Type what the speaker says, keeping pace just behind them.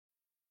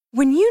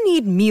When you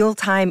need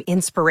mealtime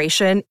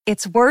inspiration,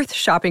 it's worth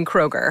shopping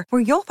Kroger,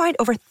 where you'll find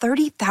over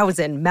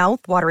 30,000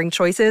 mouth-watering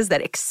choices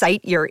that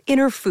excite your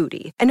inner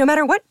foodie. And no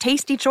matter what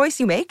tasty choice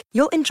you make,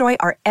 you'll enjoy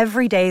our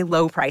everyday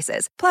low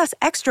prices, plus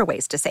extra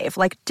ways to save,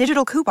 like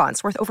digital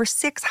coupons worth over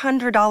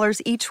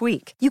 $600 each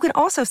week. You can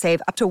also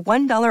save up to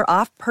 $1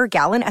 off per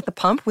gallon at the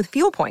pump with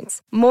fuel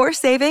points. More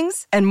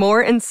savings and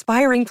more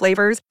inspiring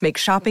flavors make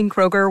shopping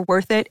Kroger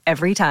worth it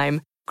every time.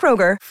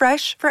 Kroger,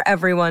 fresh for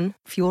everyone.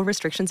 Fuel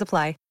restrictions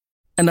apply.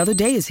 Another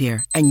day is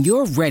here, and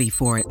you're ready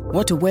for it.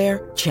 What to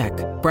wear? Check.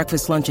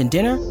 Breakfast, lunch, and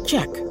dinner?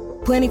 Check.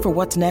 Planning for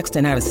what's next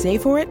and how to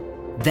save for it?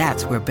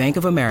 That's where Bank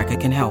of America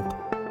can help.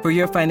 For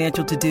your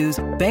financial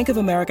to-dos, Bank of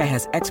America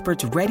has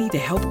experts ready to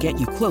help get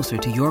you closer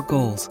to your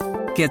goals.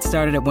 Get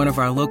started at one of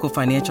our local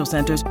financial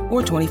centers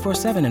or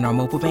 24/7 in our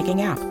mobile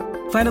banking app.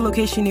 Find a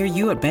location near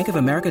you at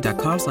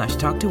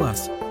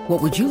bankofamerica.com/talktous.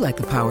 What would you like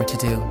the power to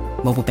do?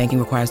 Mobile banking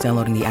requires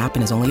downloading the app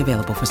and is only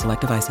available for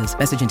select devices.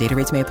 Message and data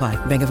rates may apply.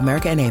 Bank of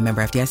America N.A.,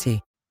 member FDIC.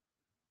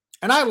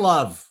 And I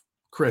love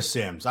Chris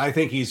Sims. I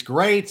think he's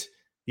great.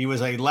 He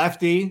was a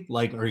lefty,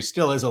 or he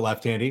still is a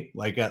lefty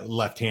like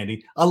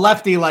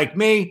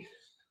me.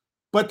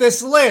 But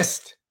this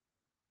list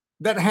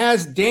that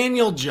has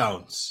Daniel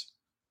Jones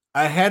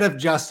ahead of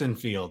Justin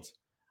Fields,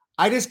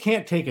 I just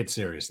can't take it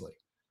seriously.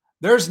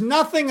 There's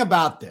nothing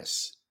about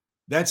this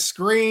that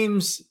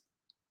screams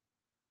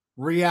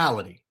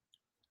reality.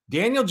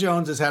 Daniel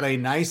Jones has had a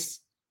nice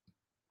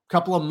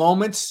couple of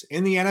moments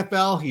in the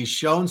NFL. He's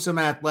shown some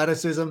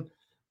athleticism,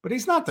 but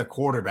he's not the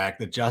quarterback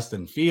that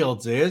Justin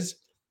Fields is.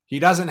 He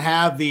doesn't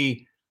have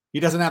the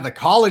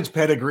college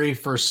pedigree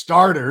for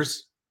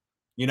starters.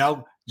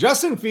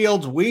 Justin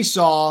Fields, we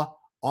saw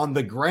on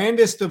the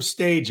grandest of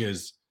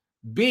stages,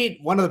 beat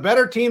one of the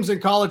better teams in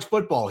college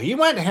football. He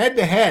went head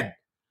to head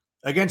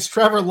against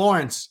Trevor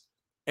Lawrence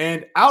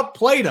and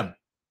outplayed him.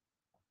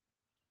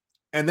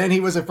 And then he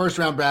was a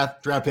first-round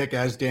draft pick,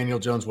 as Daniel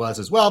Jones was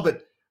as well.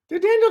 But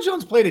Daniel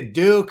Jones played at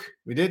Duke.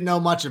 We didn't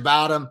know much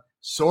about him.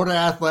 Sort of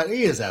athletic.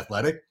 He is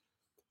athletic.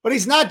 But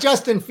he's not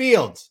Justin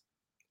Fields.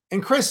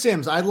 And Chris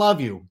Sims, I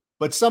love you.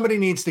 But somebody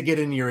needs to get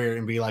in your ear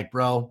and be like,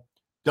 bro,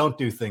 don't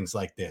do things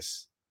like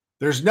this.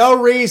 There's no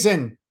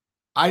reason.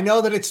 I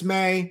know that it's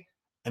May,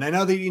 and I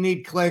know that you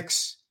need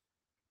clicks.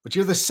 But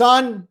you're the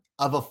son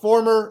of a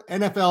former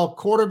NFL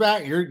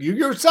quarterback. You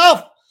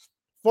yourself,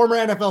 former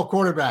NFL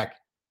quarterback.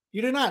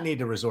 You do not need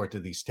to resort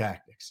to these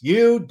tactics.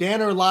 You,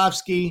 Dan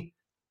Orlovsky,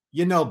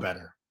 you know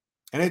better.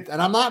 And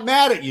I'm not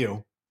mad at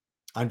you.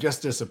 I'm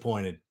just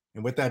disappointed.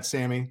 And with that,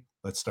 Sammy,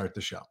 let's start the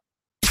show.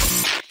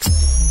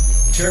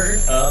 Turn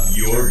up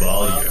your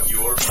volume.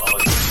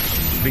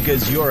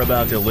 Because you're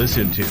about to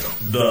listen to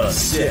The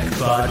Sick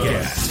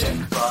Podcast.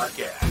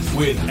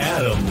 With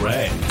Adam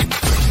Ray.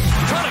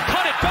 Trying to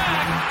cut it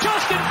back.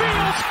 Justin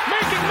Fields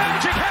making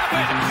magic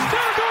happen.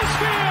 There goes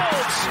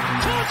Fields.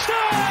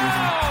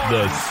 Touchdown!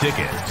 The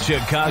sickest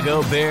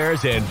Chicago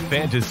Bears and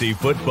fantasy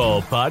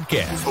football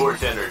podcast.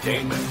 Sports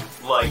entertainment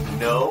like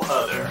no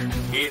other.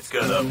 It's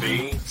gonna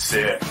be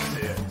sick.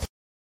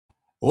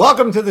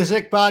 Welcome to the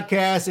Sick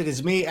Podcast. It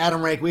is me,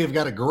 Adam Rake. We have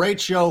got a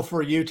great show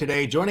for you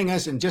today. Joining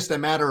us in just a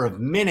matter of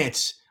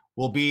minutes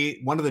will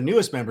be one of the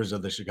newest members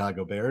of the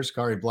Chicago Bears,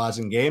 Khari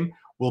Blasingame,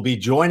 will be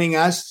joining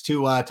us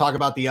to talk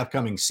about the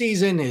upcoming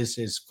season,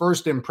 his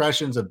first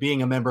impressions of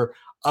being a member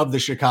of the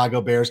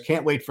Chicago Bears.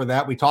 Can't wait for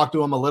that. We talked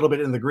to him a little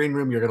bit in the green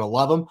room. You're going to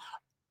love him.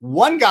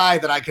 One guy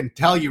that I can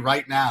tell you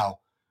right now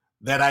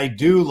that I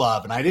do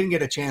love, and I didn't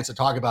get a chance to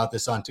talk about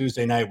this on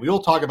Tuesday night. We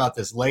will talk about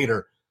this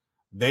later.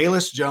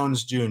 Velus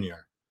Jones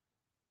Jr.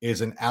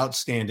 is an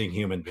outstanding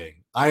human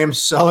being. I am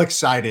so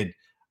excited.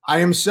 I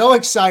am so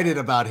excited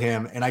about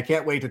him, and I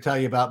can't wait to tell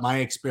you about my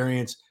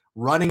experience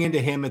running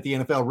into him at the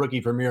NFL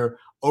Rookie Premiere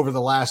over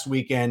the last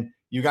weekend.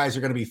 You guys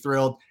are going to be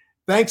thrilled.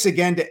 Thanks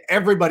again to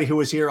everybody who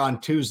was here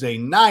on Tuesday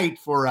night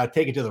for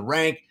taking to the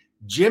rank.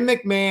 Jim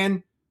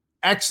McMahon,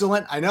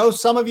 excellent. I know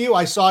some of you,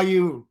 I saw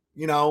you,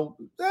 he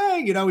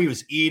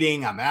was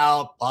eating, I'm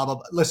out, blah, blah,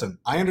 blah. Listen,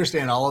 I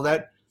understand all of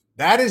that.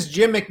 That is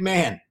Jim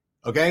McMahon,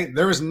 okay?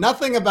 There was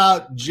nothing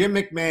about Jim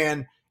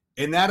McMahon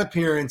in that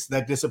appearance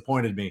that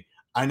disappointed me.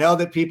 I know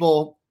that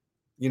people,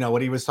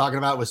 what he was talking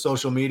about with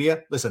social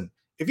media. Listen,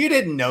 if you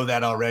didn't know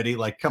that already,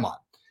 come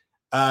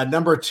on.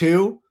 Number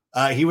two,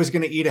 he was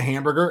going to eat a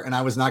hamburger, and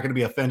I was not going to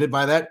be offended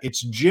by that.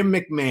 It's Jim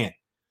McMahon.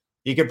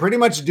 He can pretty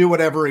much do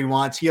whatever he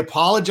wants. He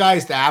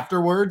apologized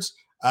afterwards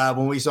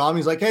when we saw him.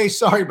 He's like, hey,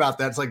 sorry about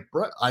that. It's like,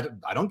 bro, I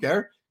don't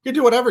care. You can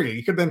do whatever.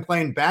 You could have been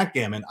playing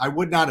backgammon. I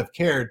would not have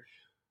cared.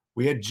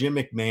 We had Jim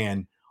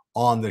McMahon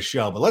on the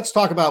show. But let's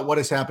talk about what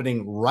is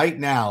happening right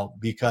now,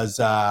 because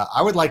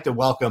I would like to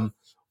welcome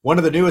one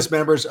of the newest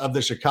members of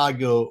the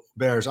Chicago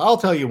Bears. I'll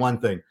tell you one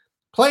thing.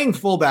 Playing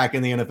fullback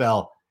in the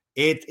NFL,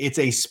 it's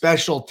a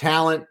special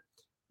talent.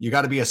 You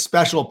got to be a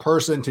special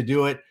person to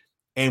do it.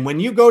 And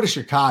when you go to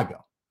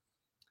Chicago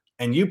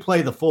and you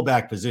play the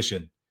fullback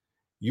position,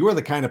 you are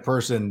the kind of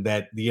person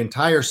that the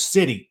entire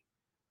city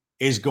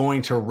is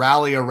going to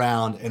rally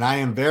around. And I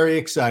am very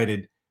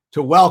excited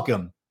to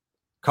welcome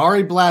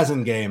Khari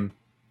Blasingame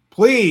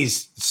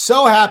Please,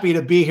 so happy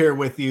to be here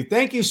with you.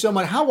 Thank you so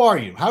much. How are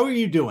you? How are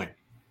you doing?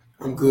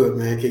 I'm good,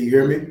 man. Can you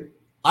hear me?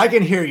 I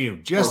can hear you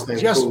just fine.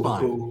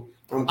 Cool.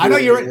 I'm good, I know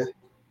man.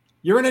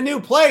 you're in a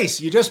new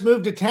place. You just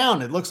moved to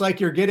town. It looks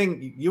like you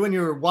and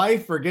your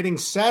wife are getting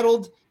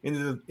settled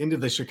into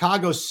the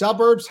Chicago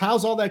suburbs.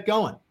 How's all that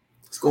going?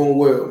 It's going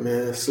well,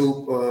 man.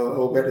 Soup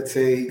over at the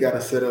team, he got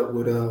us set up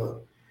with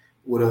a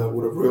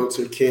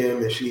realtor,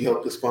 Kim, and she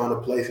helped us find a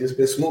place. And it's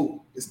been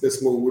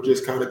smooth. We're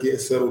just kind of getting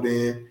settled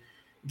in,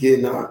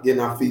 getting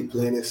our feet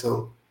planted.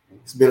 So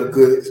it's been a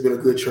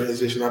good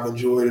transition. I've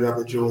enjoyed it. I've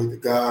enjoyed the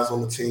guys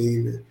on the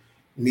team and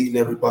meeting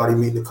everybody,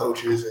 meeting the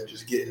coaches, and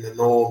just getting to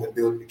know them and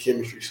building the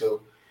chemistry.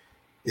 So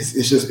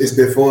it's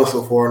been fun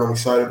so far, and I'm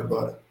excited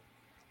about it.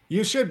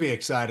 You should be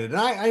excited.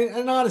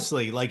 And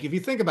honestly, like if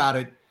you think about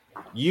it,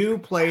 you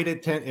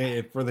played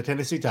for the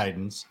Tennessee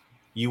Titans.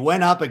 You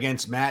went up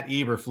against Matt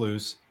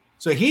Eberflus.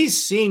 So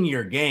he's seen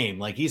your game.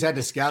 Like he's had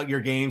to scout your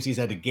games. He's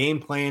had to game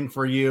plan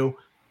for you.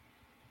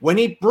 When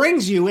he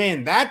brings you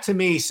in, that to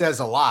me says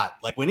a lot.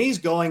 Like when he's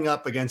going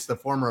up against the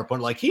former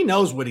opponent, like he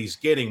knows what he's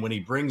getting when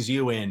he brings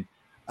you in.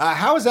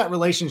 How has that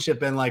relationship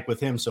been like with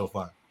him so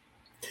far?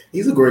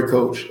 He's a great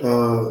coach.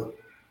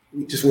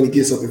 Just when he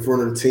gets up in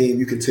front of the team,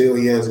 you can tell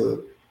he has a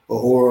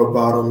aura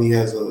about him. He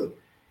has a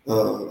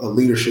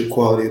leadership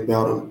quality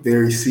about him,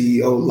 very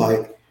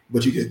CEO-like,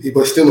 but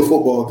still a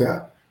football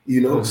guy, you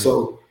know. Mm-hmm.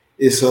 So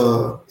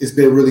it's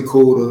been really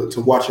cool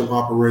to watch him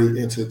operate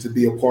and to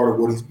be a part of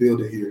what he's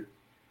building here.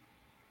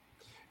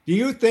 Do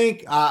you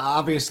think,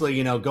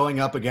 obviously, going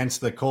up against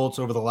the Colts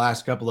over the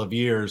last couple of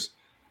years,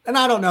 and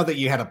I don't know that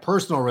you had a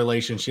personal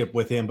relationship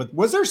with him, but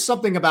was there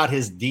something about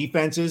his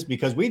defenses?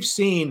 Because we've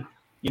seen,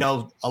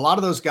 a lot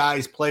of those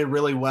guys play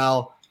really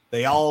well.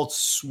 They all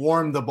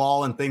swarm the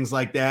ball and things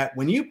like that.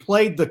 When you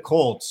played the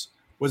Colts,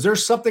 was there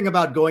something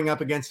about going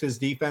up against his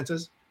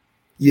defenses?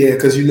 Yeah,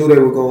 because you knew they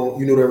were going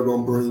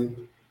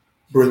to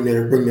bring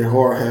their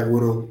hard hat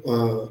with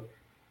them.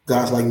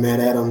 Guys like Matt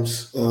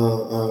Adams,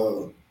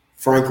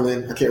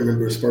 Franklin, I can't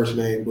remember his first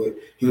name, but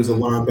he was a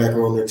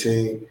linebacker on their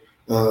team.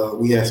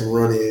 We had some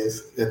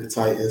run-ins at the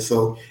Titans,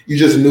 so you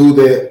just knew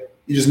that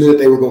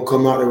they were going to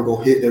come out, they were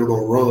going to hit, they were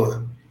going to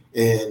run,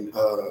 and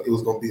it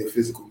was going to be a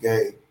physical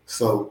game.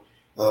 So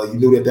you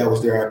knew that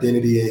was their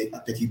identity, and I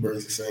think he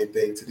brings the same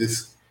thing to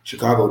this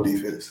Chicago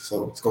defense.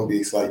 So it's going to be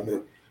exciting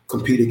to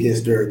compete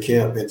against during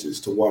camp and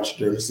just to watch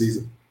during the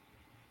season.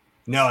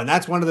 No, and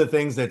that's one of the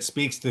things that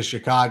speaks to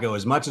Chicago.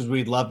 As much as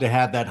we'd love to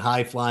have that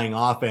high-flying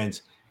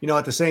offense,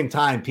 at the same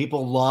time,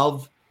 people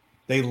love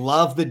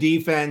the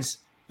defense.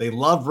 They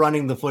love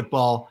running the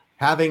football.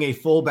 Having a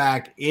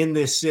fullback in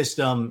this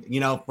system,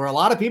 for a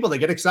lot of people, they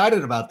get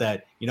excited about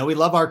that. We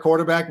love our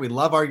quarterback. We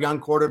love our young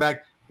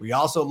quarterback. We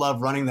also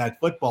love running that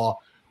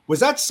football. Was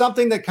that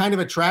something that kind of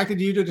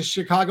attracted you to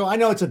Chicago? I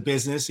know it's a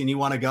business and you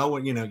want to go,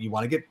 you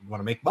want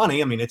to make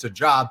money. I mean, it's a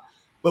job.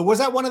 But was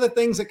that one of the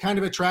things that kind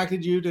of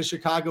attracted you to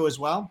Chicago as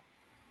well?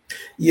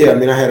 Yeah, I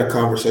mean, I had a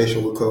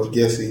conversation with Coach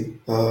Gessie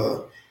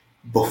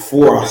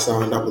before I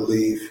signed, I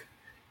believe,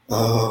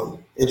 and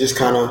just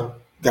kind of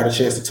got a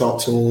chance to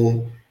talk to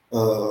him,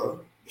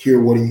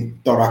 hear what he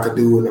thought I could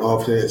do in the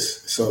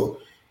offense. So,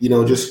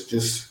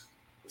 just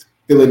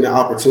feeling the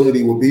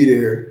opportunity will be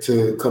there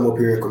to come up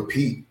here and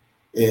compete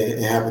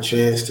and have a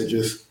chance to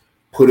just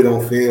put it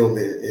on film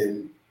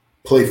and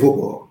play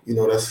football.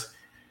 That's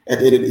at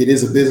the end it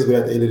is a business, but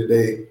at the end of the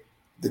day,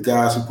 the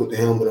guys who put the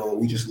helmet on,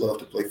 we just love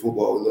to play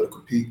football. We love to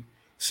compete.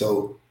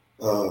 So,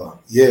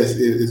 yes,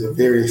 it is a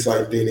very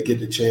exciting thing to get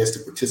the chance to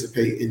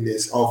participate in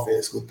this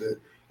offense with the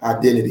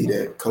identity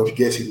that Coach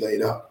Gessie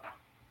laid out.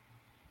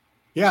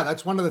 Yeah,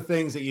 that's one of the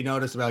things that you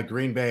notice about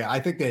Green Bay. I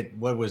think that,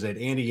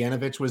 Andy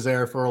Yanovich was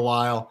there for a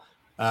while.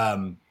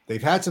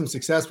 They've had some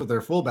success with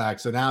their fullback,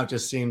 so now it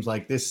just seems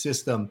like this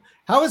system.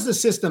 How has the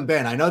system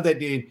been? I know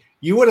that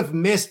you would have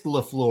missed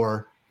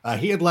LaFleur.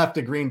 He had left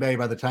to Green Bay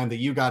by the time that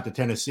you got to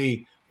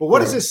Tennessee. But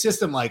what is this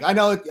system like? I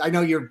know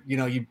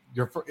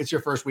it's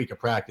your first week of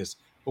practice,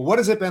 but what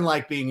has it been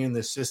like being in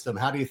this system?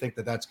 How do you think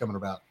that that's coming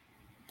about?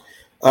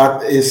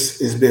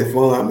 It's been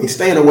fun. I mean,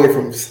 staying away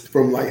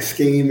from like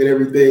scheme and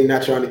everything,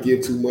 not trying to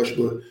give too much,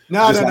 but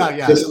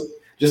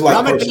just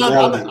like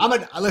personality.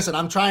 Listen,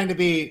 I'm trying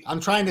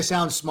to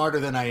sound smarter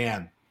than I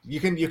am. You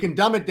can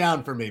dumb it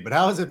down for me, but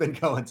how has it been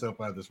going so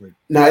far this week?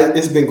 No,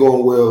 it's been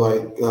going well.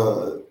 Like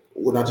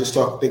when I just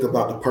think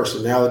about the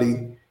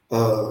personality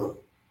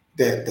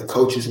that the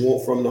coaches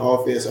want from the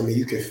offense. I mean,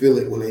 you can feel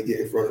it when they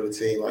get in front of the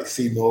team. Like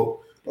C-Mo,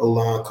 the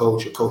O-line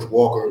coach, or Coach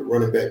Walker,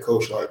 running back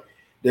coach. Like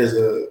there's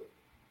a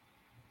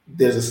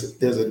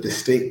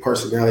distinct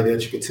personality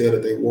that you can tell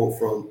that they want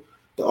from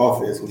the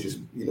offense, which is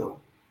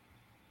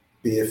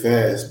being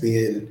fast,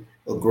 being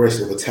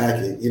aggressive,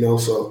 attacking.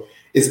 So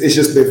it's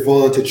just been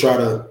fun to try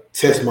to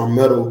test my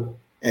mettle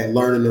at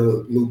learning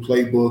a new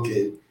playbook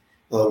and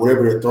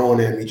whatever they're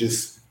throwing at me,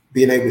 just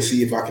being able to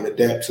see if I can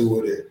adapt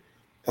to it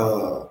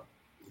and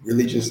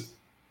really just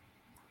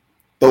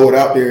throw it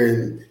out there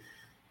and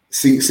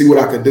see what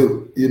I can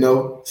do.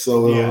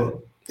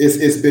 So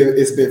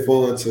it's been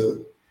fun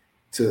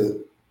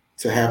to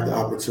to have the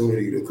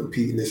opportunity to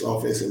compete in this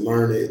offense and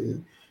learn it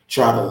and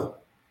try to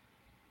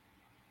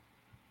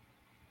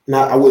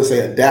I wouldn't say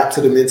adapt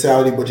to the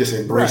mentality, but just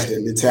embrace the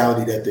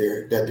mentality that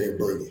they're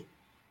bringing.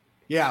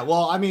 Yeah,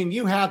 well, I mean,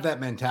 you have that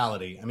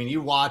mentality. I mean,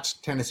 you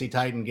watch Tennessee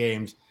Titan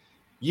games.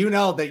 You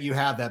know that you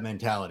have that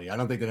mentality. I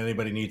don't think that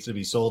anybody needs to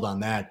be sold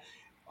on that.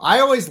 I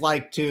always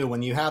like, too,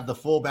 when you have the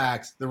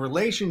fullbacks, the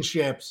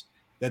relationships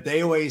that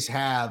they always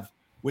have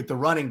with the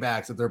running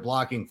backs that they're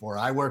blocking for.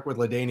 I work with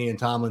LaDainian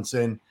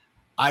Tomlinson.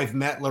 I've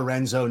met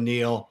Lorenzo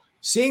Neal.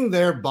 Seeing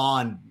their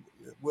bond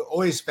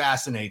always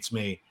fascinates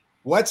me.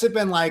 What's it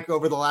been like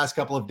over the last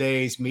couple of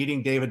days,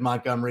 meeting David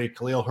Montgomery,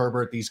 Khalil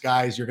Herbert, these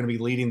guys you're going to be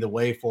leading the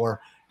way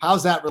for?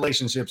 How's that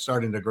relationship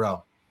starting to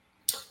grow?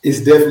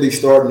 It's definitely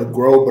starting to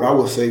grow, but I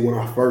would say when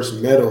I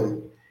first met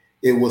him,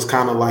 it was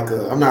kind of like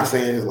I'm not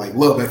saying it's like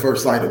love at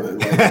first sight of it,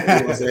 like, you know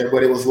what I'm saying?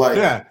 But it was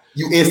like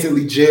you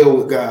instantly gel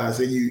with guys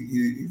and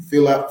you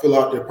fill out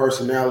their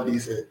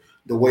personalities and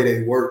the way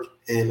they work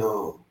and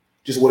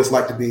just what it's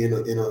like to be in a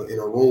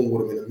room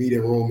with them, in a meeting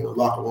room, in a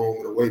locker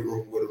room, in a weight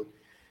room with them.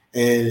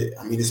 And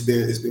I mean, it's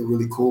been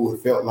really cool.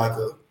 It felt like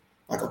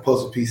a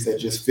puzzle piece that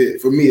just fit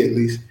for me at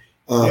least.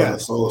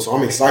 So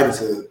I'm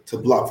excited to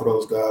block for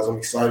those guys. I'm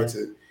excited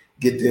to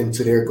get them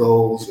to their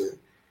goals and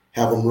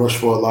have them rush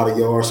for a lot of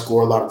yards,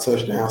 score a lot of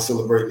touchdowns,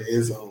 celebrate in the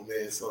end zone,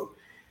 man. So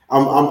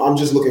I'm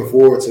just looking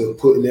forward to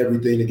putting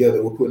everything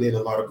together. We're putting in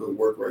a lot of good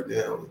work right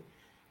now.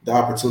 The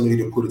opportunity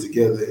to put it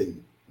together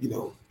and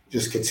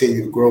just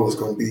continue to grow is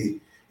going to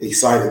be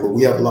exciting. But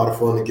we have a lot of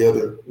fun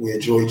together. We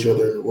enjoy each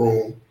other in the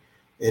room.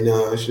 And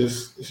it's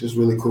just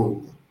really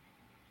cool.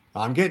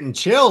 I'm getting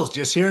chills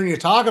just hearing you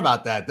talk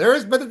about that.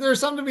 There's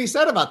something to be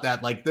said about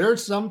that. Like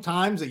there's some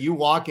times that you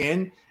walk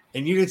in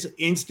and you just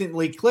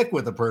instantly click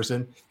with a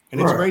person, and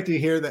it's great to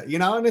hear that,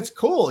 and it's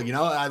cool.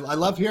 I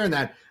love hearing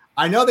that.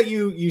 I know that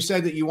you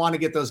said that you want to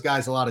get those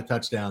guys a lot of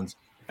touchdowns,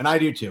 and I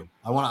do too.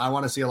 I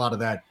want to see a lot of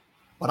that.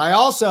 But I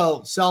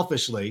also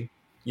selfishly,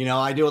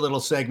 I do a little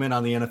segment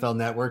on the NFL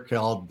Network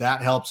called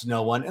That Helps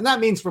No One, and that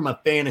means from a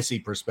fantasy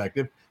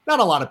perspective. Not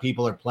a lot of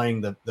people are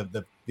playing the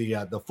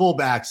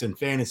fullbacks in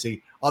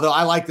fantasy, although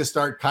I like to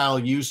start Kyle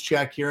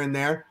Juszczyk here and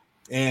there.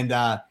 And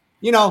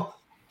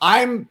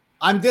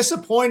I'm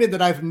disappointed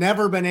that I've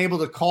never been able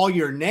to call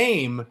your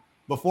name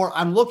before.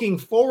 I'm looking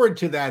forward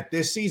to that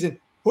this season.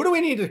 Who do we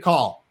need to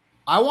call?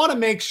 I want to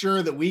make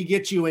sure that we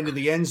get you into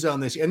the end zone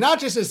this year, and not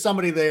just as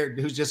somebody there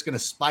who's just going to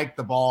spike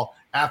the ball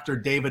after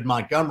David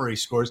Montgomery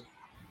scores.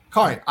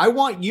 Khari, I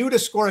want you to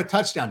score a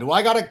touchdown. Do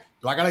I gotta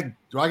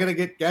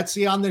get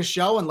Getsy on this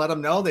show and let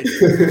him know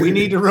that we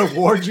need to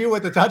reward you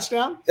with a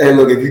touchdown? Hey,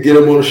 look, if you get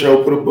him on the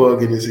show, put a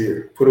bug in his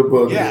ear.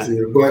 In his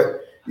ear.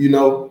 But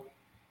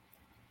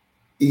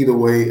either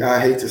way, I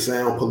hate to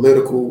sound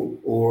political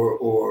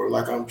or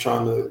like I'm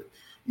trying to,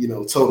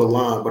 toe the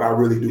line, but I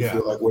really do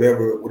feel like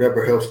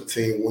whatever helps the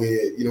team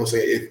win. You know what I'm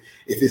saying?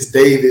 If it's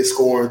David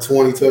scoring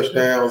 20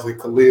 touchdowns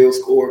and Khalil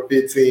scoring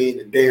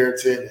 15 and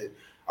Darrington and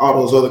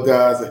all those other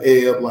guys and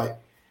Ebb,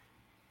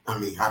 I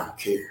don't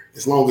care.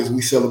 As long as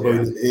we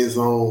celebrate in the end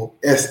zone,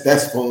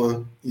 that's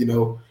fun.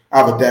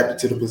 I've adapted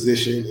to the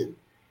position and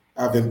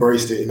I've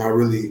embraced it, and I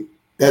really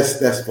that's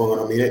fun.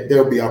 I mean,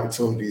 there'll be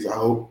opportunities, I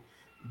hope,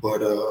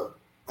 but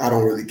I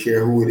don't really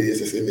care who it is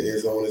that's in the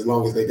end zone as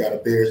long as they got a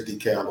Bears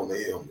decal on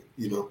the helmet.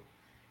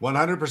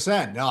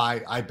 100%. No,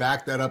 I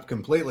back that up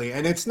completely.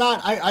 And it's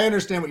not. I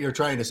understand what you're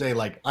trying to say.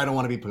 Like, I don't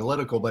want to be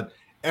political, but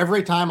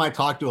every time I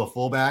talk to a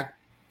fullback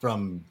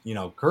from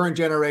current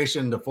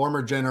generation to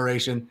former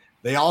generation,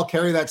 they all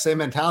carry that same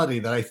mentality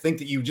that I think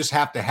that you just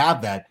have to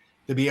have that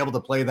to be able to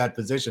play that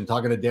position.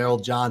 Talking to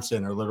Daryl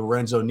Johnson or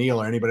Lorenzo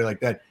Neal or anybody like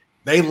that,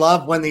 they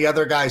love when the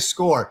other guys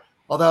score.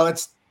 Although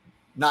it's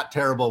not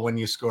terrible when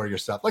you score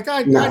yourself.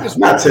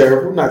 Not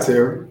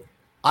terrible.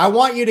 I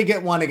want you to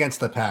get one against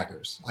the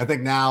Packers. I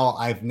think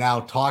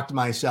I've talked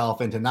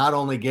myself into not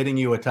only getting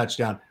you a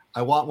touchdown,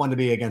 I want one to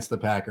be against the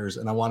Packers,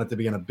 and I want it to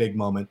be in a big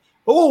moment.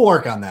 But we'll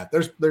work on that.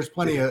 There's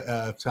plenty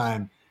of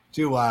time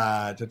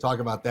to talk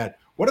about that.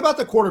 What about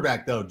the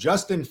quarterback, though?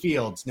 Justin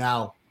Fields.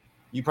 Now,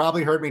 you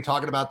probably heard me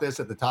talking about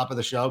this at the top of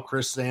the show.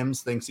 Chris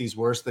Sims thinks he's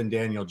worse than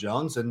Daniel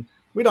Jones, and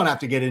we don't have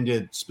to get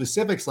into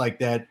specifics like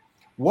that.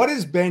 What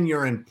has been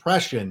your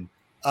impression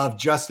of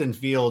Justin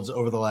Fields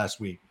over the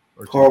last week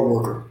or two?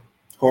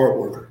 Hard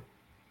worker.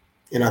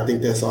 And I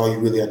think that's all you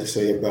really have to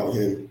say about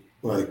him.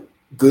 Like,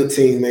 good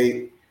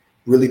teammate,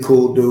 really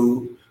cool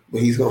dude,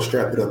 but he's going to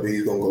strap it up and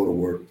he's going to go to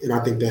work. And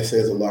I think that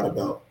says a lot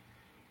about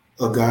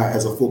a guy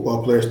as a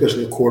football player,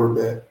 especially a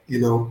quarterback,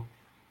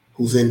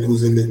 who's in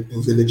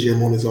the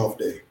gym on his off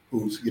day,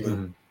 who's,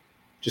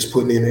 just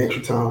putting in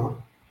extra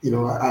time.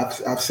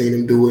 I've seen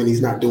him do it, and he's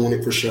not doing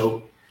it for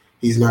show.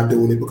 He's not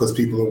doing it because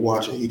people are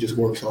watching. He just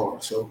works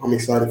hard. So I'm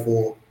excited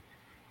for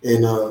him.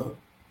 And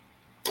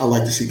I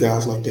like to see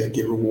guys like that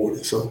get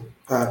rewarded. So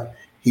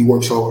he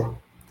works hard,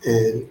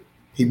 and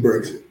he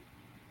brings it.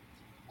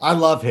 I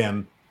love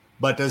him.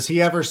 But does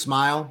he ever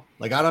smile?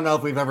 Like, I don't know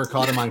if we've ever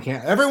caught him on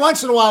camera. Every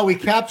once in a while we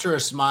capture a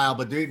smile,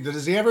 but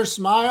does he ever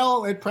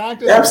smile at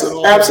practice?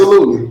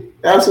 Absolutely.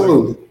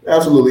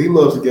 He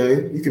loves the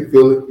game. You can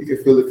feel it. You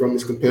can feel it from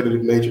his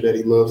competitive nature that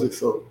he loves it.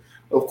 So,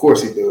 of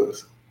course he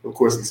does. Of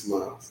course he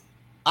smiles.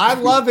 I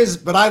love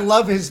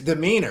his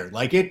demeanor.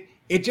 Like it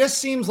just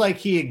seems like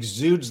he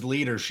exudes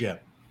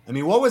leadership. I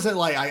mean, what was it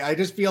like? I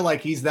just feel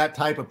like he's that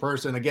type of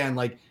person. Again,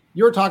 like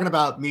you were talking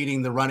about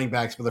meeting the running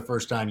backs for the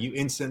first time, you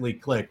instantly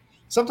click.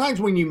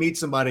 Sometimes when you meet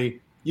somebody,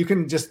 you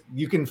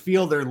can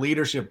feel their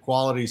leadership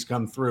qualities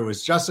come through.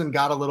 Has Justin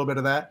got a little bit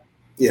of that?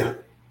 Yeah.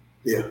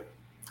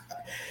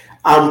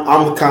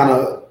 I'm kind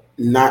of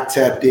not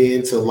tapped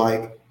into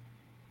like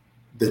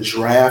the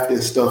draft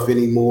and stuff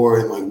anymore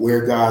and like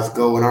where guys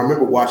go. And I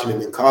remember watching him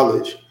in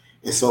college.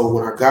 And so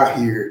when I got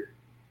here,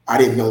 I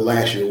didn't know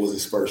last year was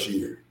his first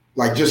year.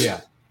 Like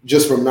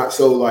just from not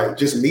so like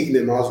just meeting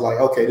him, I was like,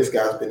 okay, this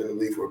guy's been in the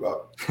league for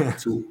about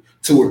two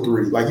or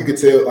three. Like you could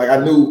tell, like I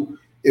knew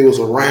it was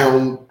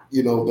around,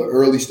 the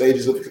early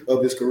stages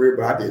of his career,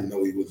 but I didn't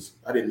know it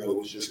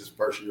was just his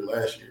first year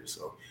last year.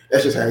 So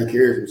that's just how he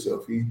carries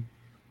himself.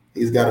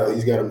 He's got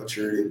a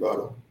maturity about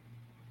him.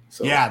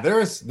 So. Yeah,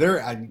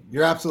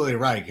 you're absolutely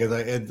right. Because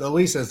at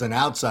least as an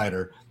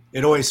outsider,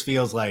 it always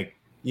feels like,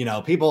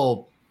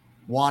 people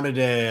wanted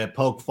to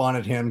poke fun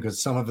at him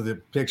because some of the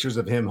pictures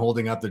of him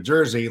holding up the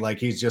jersey, like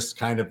he's just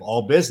kind of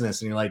all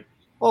business. And you're like,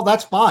 well,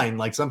 that's fine.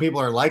 Like some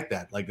people are like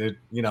that. Like,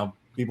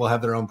 people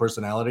have their own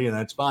personality and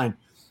that's fine.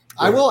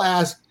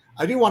 Yeah.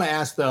 I do want to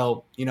ask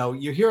though,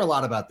 you hear a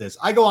lot about this.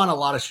 I go on a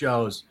lot of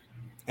shows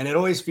and it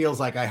always feels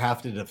like I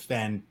have to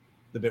defend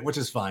the bit, which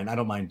is fine. I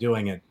don't mind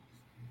doing it.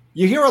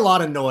 You hear a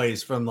lot of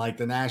noise from like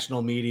the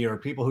national media or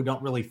people who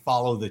don't really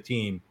follow the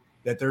team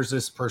that there's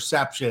this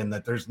perception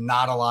that there's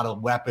not a lot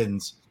of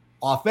weapons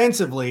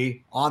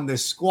offensively on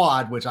this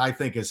squad, which I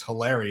think is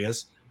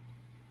hilarious.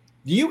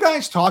 Do you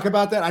guys talk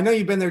about that? I know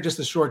you've been there just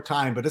a short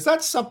time, but is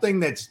that something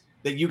that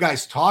you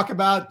guys talk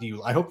about?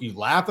 I hope you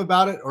laugh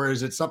about it, or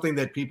is it something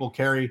that people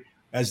carry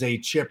as a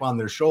chip on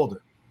their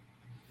shoulder?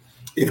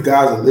 If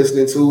guys are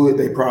listening to it,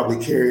 they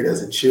probably carry it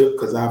as a chip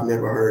because I've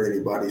never heard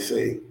anybody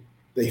say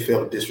they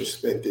felt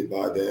disrespected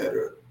by that,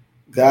 or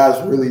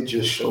guys really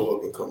just show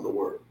up and come to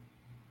work.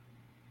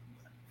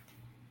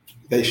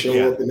 They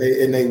show up and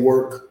they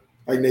work.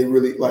 Like they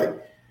really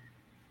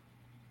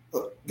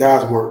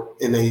guys work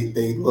and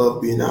they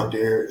love being out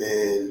there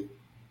and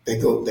they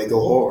go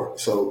hard.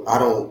 So I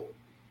don't,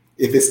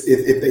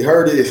 if they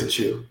heard it, it's a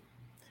chill.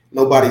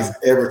 Nobody's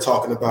ever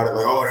talking about it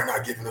like, oh, they're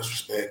not giving us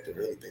respect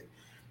or anything.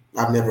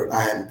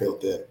 I hadn't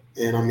felt that.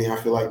 And I mean, I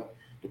feel like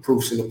the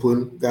proof's in the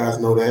pudding. Guys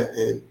know that.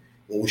 And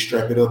when we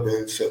strap it up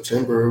in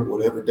September,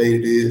 whatever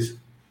date it is,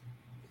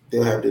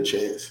 they'll have their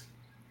chance.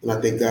 And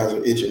I think guys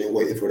are itching and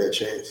waiting for that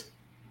chance.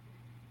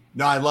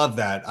 No, I love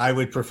that. I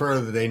would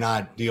prefer that they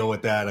not deal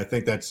with that. I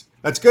think that's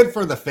good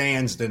for the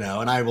fans to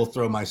know. And I will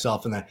throw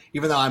myself in that.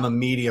 Even though I'm a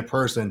media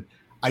person,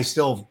 I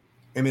still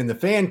am in the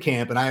fan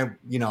camp. And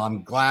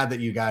I'm glad that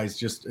you guys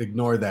just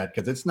ignore that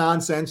because it's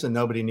nonsense and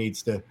nobody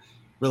needs to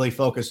really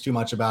focus too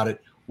much about it.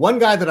 One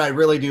guy that I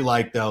really do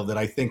like, though, that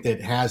I think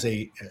that has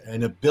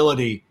an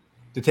ability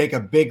to take a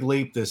big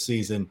leap this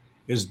season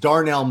is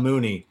Darnell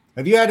Mooney.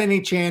 Have you had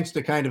any chance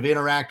to kind of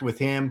interact with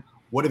him?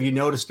 What have you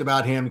noticed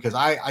about him? Because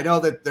I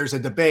know that there's a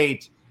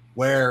debate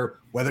where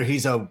whether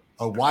he's a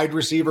wide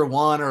receiver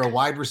 1 or a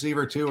wide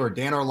receiver 2, or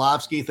Dan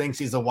Orlovsky thinks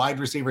he's a wide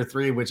receiver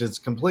 3, which is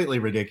completely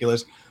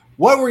ridiculous.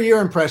 What were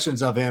your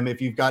impressions of him if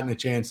you've gotten a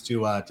chance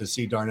to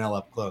see Darnell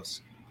up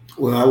close?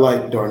 Well, I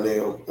like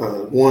Darnell.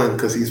 One,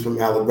 because he's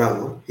from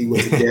Alabama. He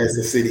went to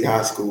Gadsden City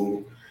High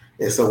School,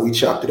 and so we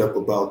chopped it up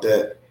about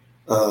that.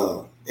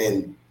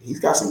 And he's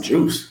got some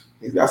juice.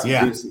 He's got some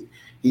juice.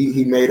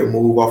 He made a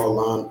move off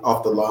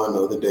the line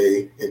the other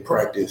day in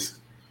practice.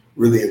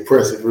 Really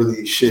impressive,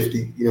 really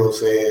shifty. You know what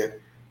I'm saying?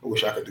 I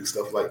wish I could do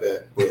stuff like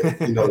that.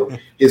 But,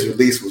 his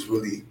release was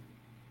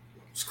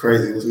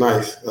crazy. It was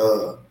nice.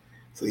 So,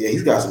 yeah,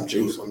 he's got some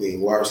juice. I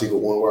mean, wide receiver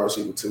 1, wide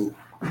receiver 2,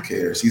 who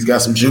cares? He's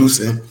got some juice,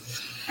 and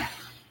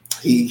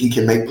he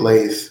can make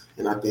plays.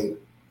 And I think,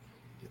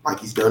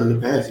 like he's done in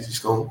the past, he's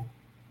just going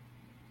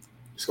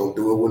to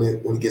do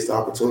it when he gets the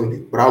opportunity.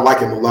 But I like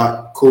him a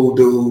lot. Cool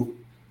dude.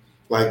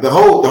 Like the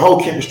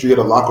whole chemistry of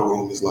the locker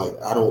room is like,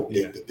 I don't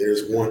think that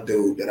there's one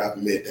dude that I've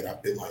met that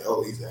I've been like,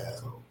 oh, he's an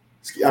asshole.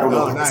 I don't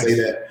know if I can say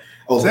that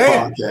on the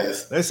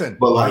podcast. Listen,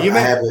 but like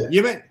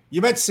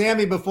you met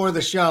Sammy before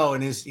the show,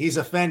 and he's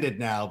offended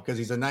now because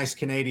he's a nice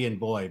Canadian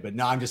boy. But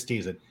no, I'm just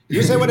teasing.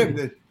 You say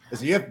whatever.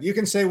 You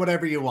can say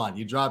whatever you want.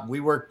 We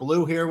work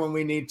blue here when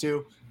we need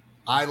to.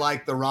 I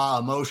like the raw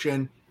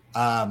emotion.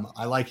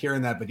 I like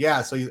hearing that, but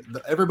yeah, so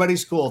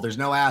everybody's cool. There's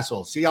no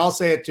assholes. See, I'll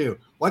say it too.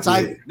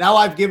 Now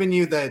I've given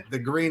you the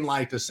green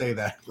light to say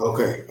that.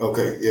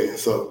 Okay. Yeah.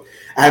 So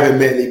I haven't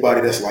met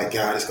anybody that's like,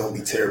 God, it's going to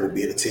be terrible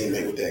being a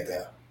teammate with that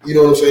guy. You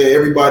know what I'm saying?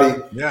 Everybody.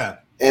 Yeah.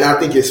 And I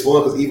think it's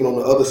fun because even on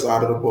the other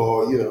side of the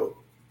ball,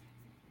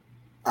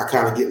 I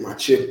kind of get my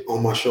chip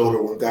on my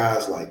shoulder when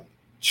guys like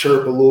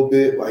chirp a little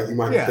bit. Like they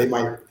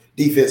might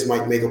defense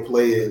might make a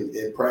play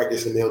in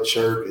practice and they'll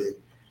chirp and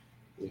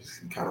you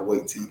kind of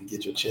wait till you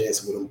get your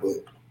chance with them.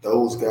 But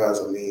those guys,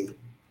 I mean,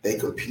 they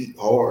compete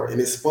hard,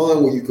 and it's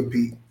fun when you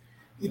compete.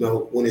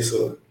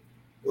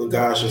 When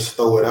guys just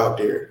throw it out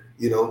there.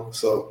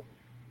 So.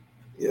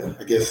 Yeah,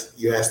 I guess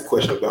you asked the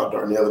question about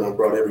Darnell, and I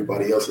brought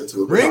everybody else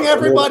into it. Bring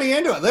everybody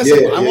into it.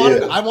 Listen,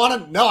 I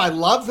want to know. I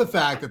love the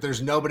fact that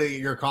there's nobody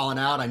you're calling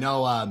out. I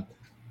know,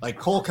 like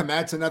Cole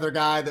Kmet's another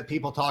guy that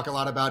people talk a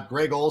lot about.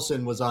 Greg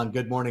Olson was on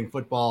Good Morning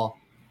Football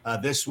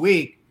this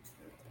week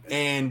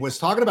and was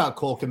talking about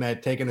Cole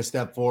Kmet taking a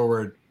step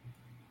forward.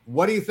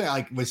 What do you think?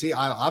 Like, was he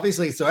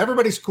obviously? So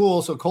everybody's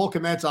cool. So Cole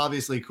Kmet's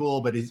obviously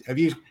cool, but have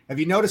you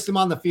noticed him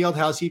on the field?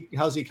 How's he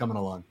coming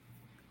along?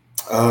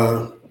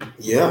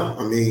 Yeah,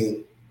 I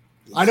mean.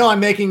 I know I'm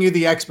making you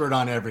the expert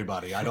on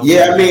everybody. I don't.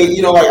 Yeah, I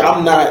mean,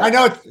 I'm not. I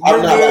know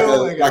I'm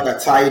not like a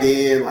tight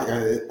end.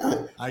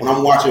 When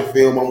I'm watching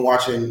film, I'm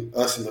watching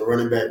us in the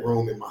running back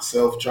room and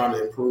myself trying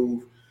to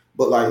improve.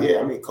 But I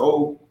mean,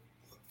 Cole,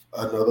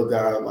 another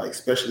guy,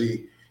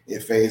 especially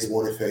in phase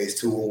 1 and phase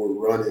 2 when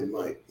we're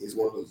running, he's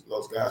one of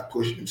those guys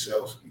pushing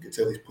himself. You can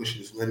tell he's pushing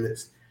his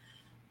limits.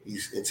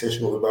 He's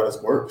intentional about his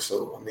work.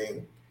 So I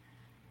mean,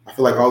 I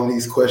feel like all of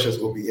these questions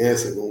will be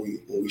answered when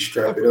we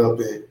strap it up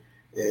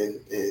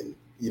and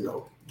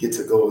get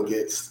to go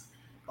against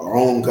our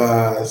own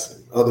guys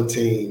and other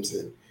teams.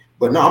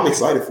 But no, I'm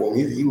excited for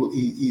him.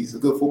 He's a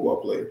good football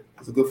player.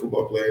 He's a He's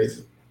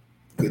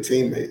a good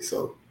teammate.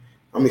 So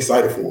I'm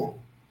excited for him.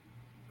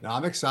 No,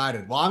 I'm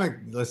excited. Well,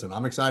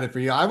 I'm excited for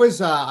you.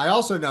 I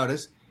also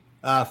noticed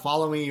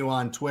following you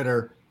on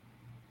Twitter,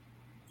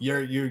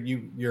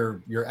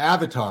 your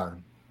avatar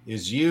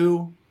is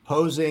you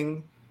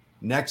posing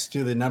next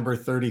to the number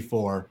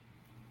 34,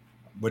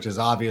 which is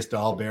obvious to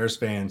all Bears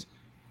fans.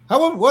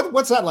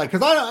 What's that like?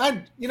 Because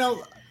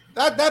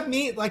that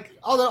means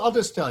I'll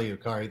just tell you,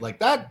 Khari,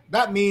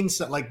 that means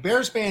that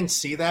Bears fans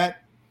see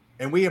that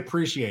and we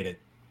appreciate it.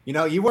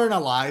 You weren't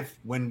alive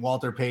when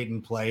Walter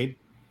Payton played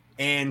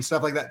and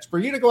stuff like that. For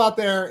you to go out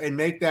there and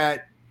make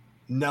that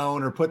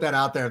known or put that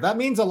out there, that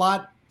means a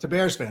lot to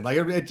Bears fans.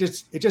 It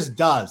just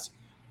does.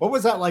 What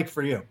was that like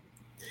for you?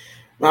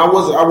 I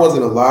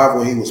wasn't alive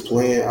when he was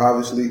playing,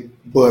 obviously,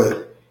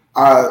 but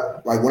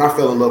when I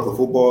fell in love with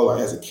football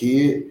as a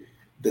kid,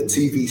 the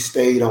TV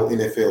stayed on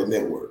NFL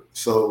Network.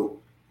 So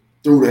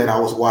through that, I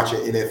was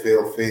watching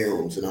NFL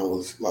films and I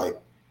was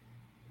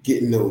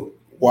getting to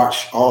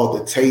watch all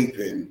the tape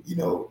and,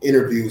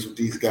 interviews with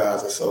these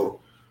guys. And so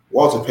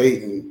Walter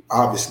Payton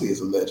obviously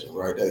is a legend,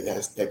 right?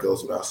 That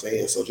goes without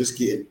saying. So just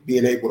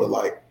being able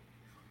to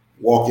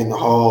walk in the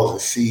halls and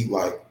see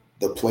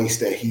the place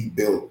that he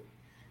built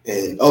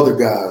and other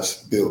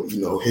guys built,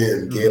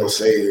 him, Gale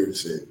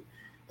Sayers and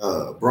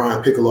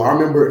Brian Piccolo. I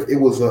remember it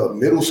was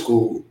middle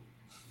school.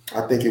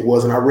 I think it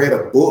was, and I read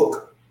a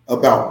book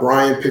about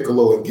Brian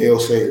Piccolo and Gale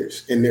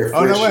Sayers in their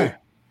friendship. Oh, no way.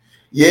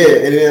 Yeah,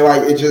 and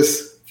then it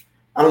just,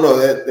 I don't know,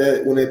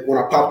 that when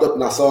I popped up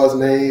and I saw his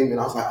name and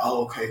I was like,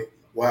 oh, okay,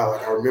 wow,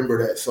 I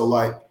remember that.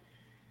 So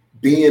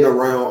being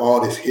around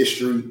all this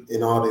history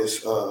and all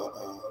this, what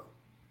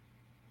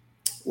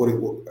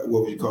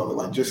would you call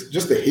it?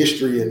 Just the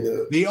history and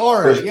the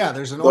aura. Yeah,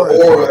 there's an aura.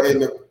 The aura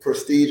and the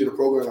prestige of the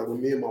program.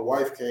 When me and my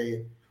wife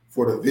came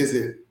for the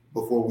visit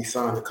before we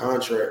signed the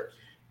contract,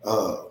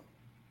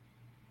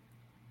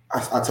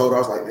 I told her,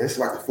 I was like, man, it's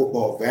like a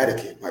football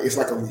Vatican. It's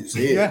like a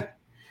museum,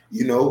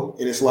 and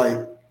it's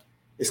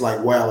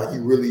wow,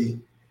 you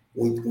really,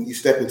 when you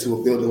step into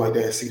a building like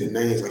that and see the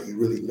names, you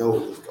really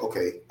know,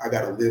 okay, I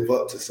got to live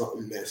up to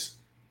something that's,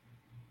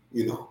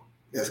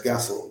 that's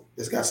got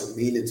some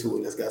meaning to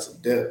it, that's got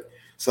some depth.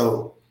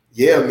 So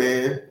yeah,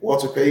 man,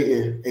 Walter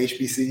Payton,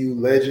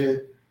 HBCU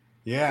legend.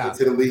 Yeah. Went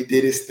to the league,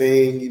 did his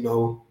thing,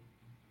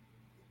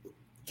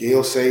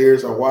 Gale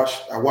Sayers. I think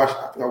I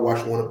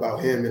watched one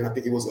about him, and I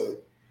think it was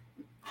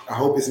I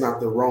hope it's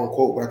not the wrong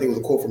quote, but I think it was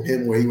a quote from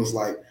him where he was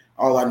like,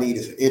 all I need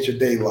is an inch of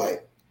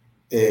daylight.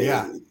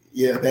 And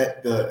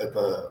that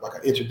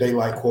an inch of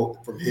daylight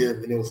quote from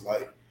him. And it was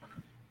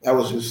that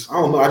was just,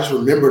 I don't know, I just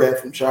remember that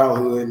from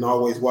childhood and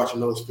always watching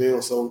those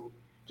films. So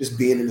just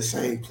being in the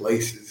same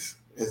places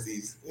as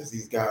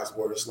these guys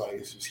were, it's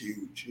just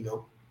huge,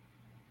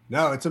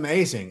 No, it's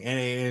amazing. And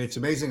it's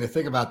amazing to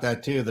think about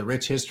that too, the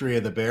rich history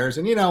of the Bears.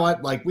 And you know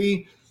what?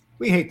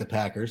 We hate the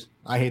Packers.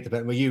 I hate the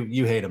Packers. Well,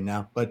 you hate them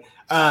now, but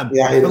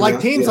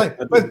teams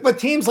but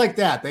teams like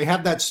that, they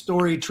have that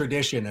storied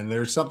tradition, and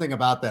there's something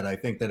about that. I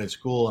think that it's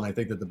cool, and I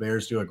think that the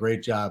Bears do a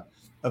great job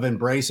of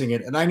embracing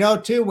it. And I know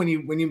too when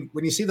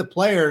you see the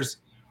players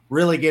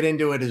really get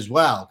into it as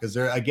well, because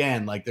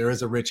there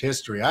is a rich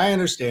history. I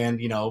understand,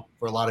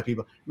 for a lot of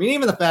people. I mean,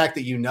 even the fact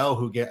that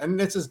and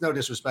this is no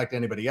disrespect to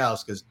anybody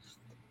else, because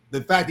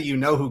the fact that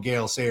who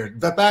Gale Sayers,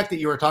 the fact that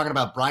you were talking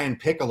about Brian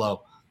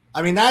Piccolo.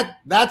 I mean,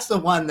 that's the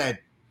one that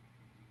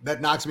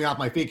knocks me off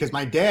my feet, because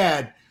my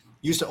dad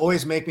used to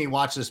always make me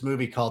watch this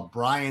movie called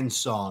Brian's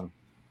Song,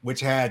 which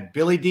had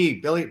Billy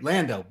D.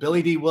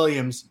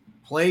 Williams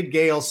played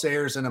Gale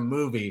Sayers in a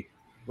movie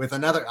with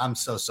another. I'm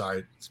so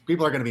sorry.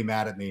 People are going to be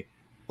mad at me,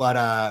 but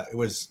it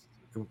was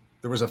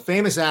there was a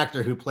famous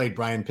actor who played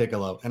Brian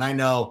Piccolo. And I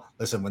know,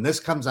 listen, when this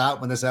comes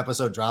out, when this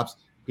episode drops,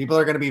 people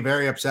are going to be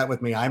very upset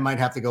with me. I might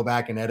have to go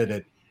back and edit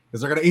it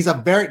because he's a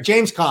very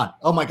James Caan.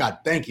 Oh my God.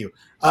 Thank you.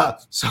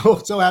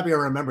 So happy I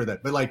remember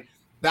that. But like,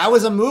 that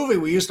was a movie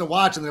we used to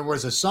watch. And there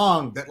was a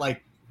song that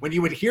like, when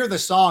you would hear the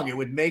song, it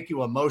would make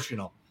you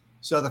emotional.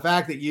 So the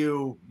fact that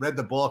you read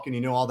the book and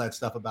you know all that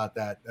stuff about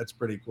that, that's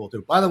pretty cool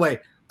too. By the way,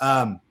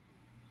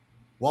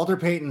 Walter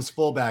Payton's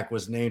fullback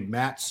was named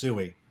Matt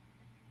Suhey.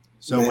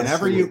 So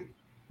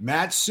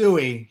Matt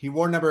Suhey, he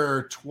wore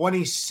number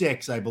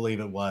 26, I believe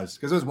it was,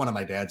 because it was one of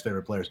my dad's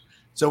favorite players.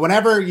 So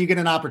whenever you get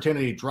an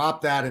opportunity,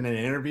 drop that in an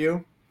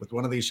interview with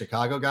one of these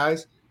Chicago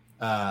guys,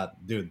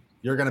 dude,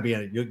 you're going to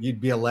be you'd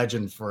be a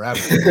legend forever.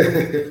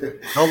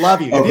 They'll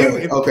love you.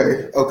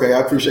 Okay. I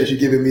appreciate you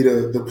giving me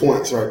the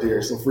points right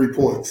there. Some free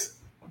points.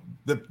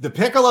 The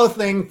Piccolo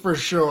thing for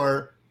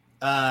sure.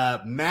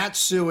 Matt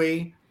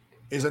Suhey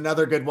is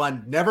another good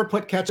one. Never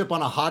put ketchup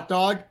on a hot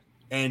dog,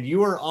 and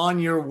you are on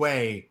your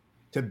way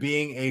to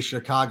being a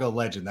Chicago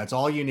legend. That's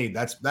all you need.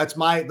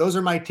 Those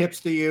are my tips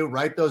to you.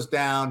 Write those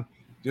down.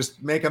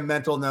 Just make a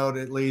mental note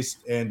at least,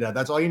 and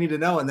that's all you need to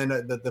know. And then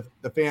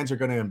the fans are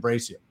going to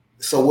embrace you.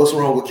 So what's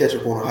wrong with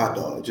ketchup on a hot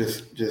dog?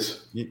 Just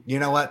you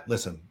know what?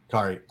 Listen,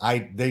 Khari,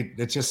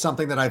 it's just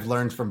something that I've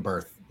learned from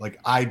birth. Like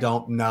I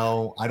don't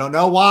know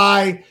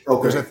why.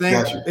 Okay, there's a thing.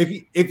 gotcha.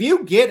 If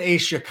you get a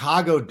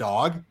Chicago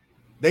dog,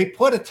 they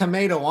put a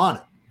tomato on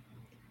it.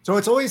 So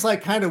it's always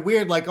like kind of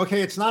weird. Like,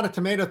 okay, it's not a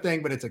tomato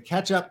thing, but it's a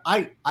ketchup.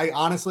 I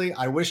honestly,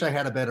 I wish I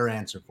had a better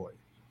answer for you.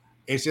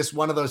 It's just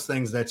one of those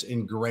things that's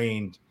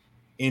ingrained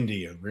into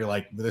you. You're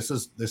like, this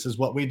is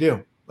what we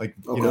do. Like,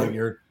 you know,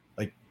 you're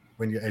like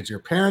as your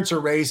parents are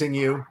raising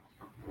you,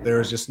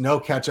 there's just no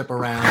ketchup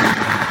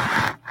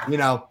around. You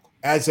know,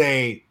 as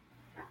a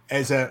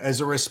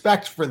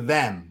respect for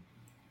them,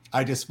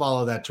 I just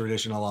follow that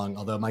tradition along.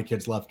 Although my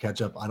kids love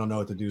ketchup, I don't know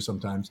what to do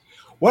sometimes.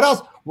 What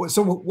else?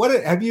 So what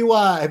have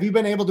you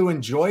been able to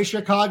enjoy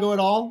Chicago at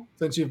all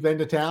since you've been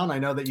to town? I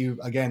know that you,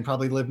 again,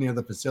 probably live near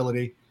the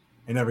facility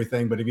and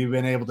everything, but have you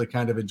been able to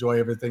kind of enjoy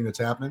everything that's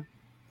happening?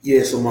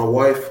 Yeah. So my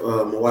wife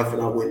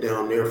and I went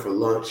down there for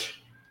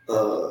lunch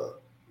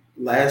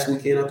last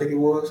weekend, I think it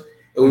was.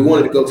 And we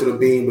wanted to go to the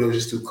Bean, but it was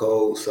just too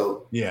cold.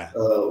 So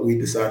we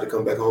decided to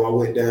come back home. I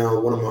went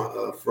down. One of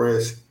my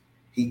friends,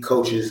 he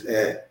coaches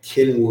at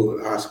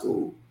Kenwood High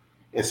School.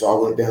 And so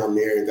I went down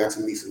there and got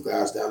to meet some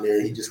guys down there.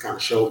 And he just kind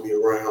of showed me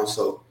around.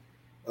 So,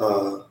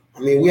 I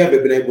mean, we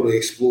haven't been able to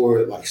explore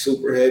it like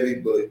super heavy,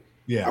 but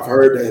I've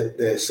heard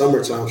that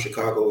summertime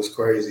Chicago is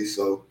crazy.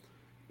 So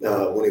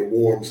when it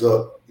warms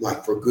up,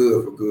 like for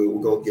good,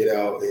 we're going to get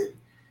out and,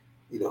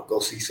 you know, go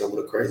see some of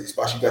the crazy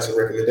spots. You got some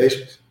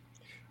recommendations?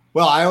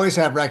 Well, I always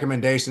have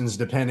recommendations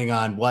depending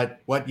on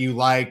what you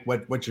like,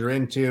 what you're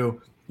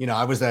into. You know,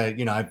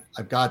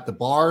 I've got the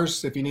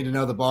bars, if you need to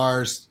know the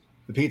bars,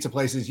 the pizza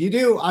places. You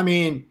do, I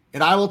mean,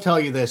 and I will tell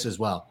you this as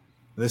well.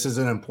 This is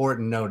an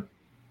important note,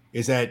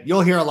 is that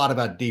you'll hear a lot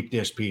about deep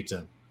dish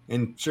pizza.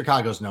 And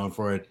Chicago's known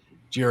for it.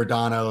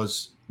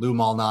 Giordano's, Lou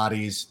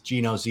Malnati's,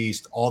 Gino's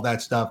East, all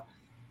that stuff.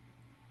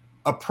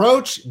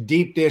 Approach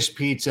deep dish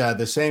pizza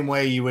the same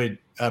way you would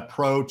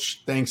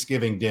approach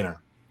Thanksgiving dinner.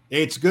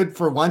 It's good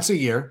for once a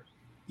year.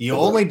 You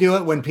only do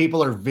it when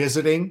people are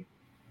visiting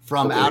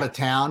from out of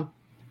town.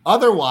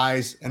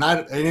 Otherwise,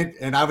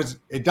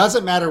 it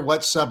doesn't matter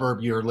what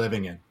suburb you're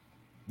living in.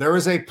 There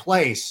is a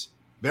place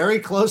very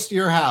close to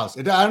your house.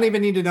 I don't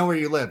even need to know where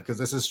you live because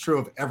this is true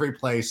of every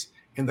place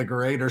in the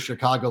greater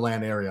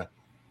Chicagoland area.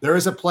 There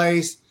is a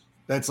place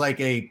that's like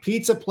a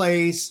pizza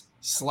place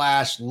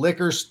 /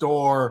 liquor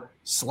store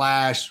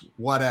 /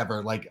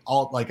 whatever, like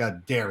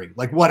a dairy,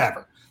 like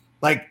whatever.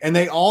 Like, and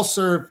they all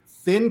serve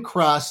thin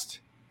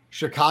crust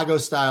Chicago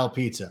style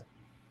pizza.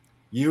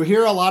 You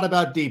hear a lot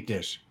about deep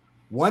dish.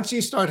 Once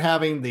you start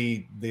having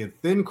the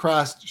thin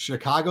crust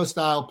Chicago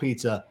style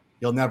pizza,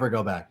 you'll never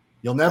go back.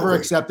 You'll never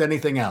accept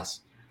anything else.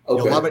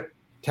 You'll love it.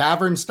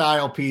 Tavern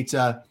style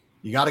pizza.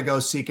 You got to go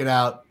seek it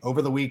out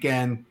over the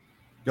weekend.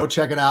 Go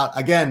check it out.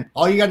 Again,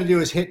 all you got to do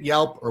is hit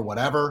Yelp or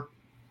whatever,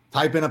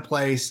 type in a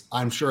place.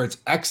 I'm sure it's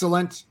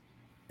excellent.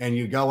 And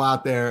you go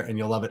out there and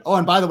you'll love it. Oh,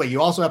 and by the way, you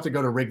also have to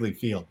go to Wrigley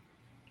Field.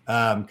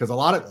 Because a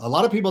lot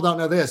of people don't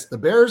know this. The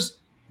Bears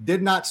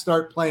did not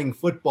start playing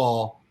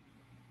football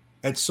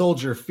at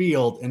Soldier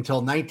Field until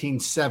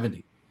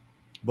 1970.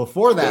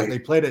 Before that, they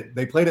played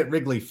at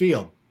Wrigley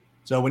Field.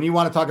 So when you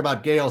want to talk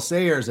about Gale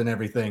Sayers and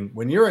everything,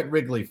 when you're at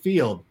Wrigley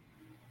Field,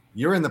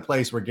 you're in the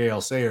place where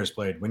Gale Sayers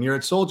played. When you're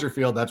at Soldier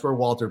Field, that's where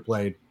Walter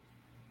played.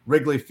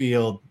 Wrigley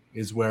Field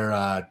is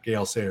where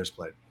Gale Sayers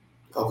played.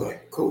 Okay,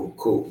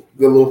 cool.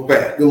 Good little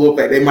fact.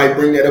 They might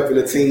bring that up in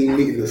a team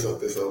meeting or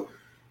something. So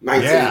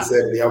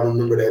 1970, I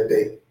remember that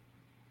date.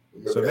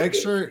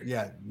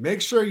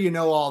 Make sure you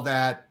know all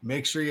that.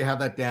 Make sure you have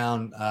that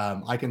down.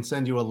 I can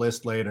send you a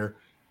list later,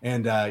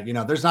 and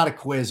there's not a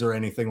quiz or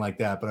anything like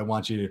that, but I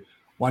want you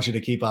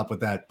to keep up with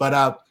that.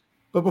 But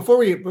before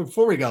we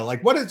go,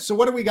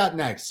 what do we got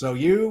next? So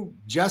you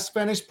just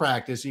finished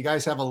practice. You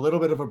guys have a little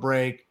bit of a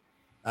break.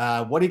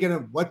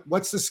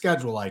 What's the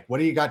schedule like? What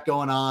do you got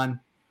going on?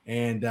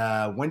 And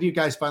when do you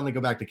guys finally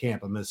go back to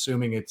camp? I'm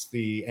assuming it's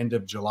the end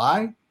of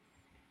July.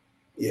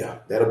 Yeah,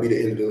 that'll be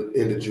the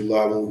end of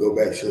July when we go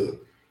back to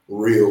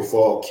real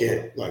fall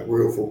camp, like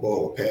real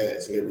football with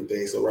pads and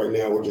everything. So right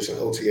now we're just in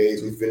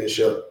OTAs. We finish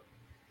up,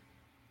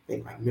 I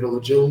think, like middle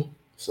of June.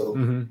 So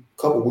a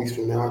couple weeks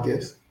from now, I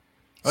guess.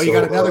 Oh, you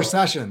got another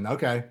session.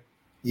 Okay.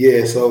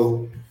 Yeah,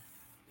 so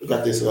we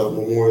got this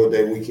Memorial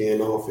Day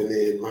weekend off, and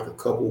then like a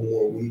couple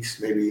more weeks,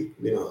 maybe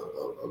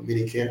a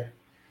mini camp,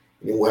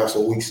 and then we'll have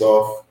some weeks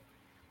off.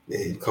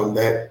 Then come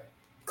back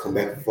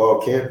to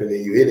fall camp, and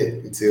then you in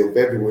it until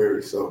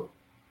February. So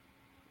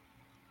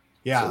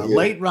yeah, a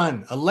late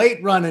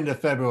run into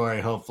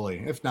February,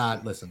 hopefully. If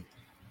not, listen,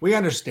 we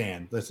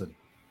understand. Listen,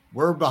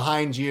 we're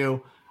behind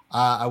you.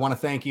 I want to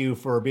thank you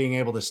for being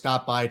able to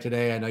stop by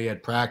today. I know you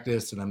had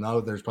practice, and I know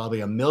there's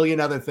probably a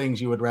million other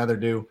things you would rather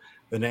do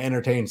than to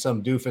entertain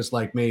some doofus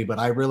like me, but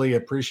I really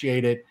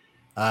appreciate it.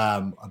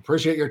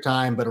 Appreciate your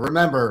time. But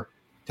remember,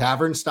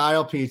 tavern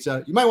style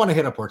pizza. You might want to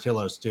hit up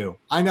Portillo's too.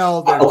 I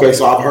know. Okay,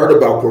 so I've heard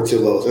about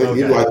Portillo's. Okay.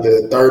 You're like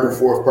the third or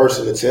fourth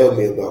person to tell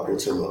me about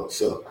Portillo's.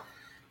 So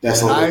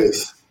that's on the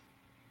list.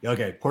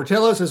 Okay,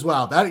 Portillo's as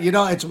well. That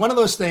it's one of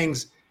those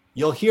things.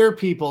 You'll hear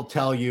people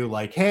tell you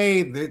like,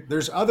 hey,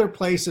 there's other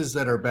places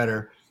that are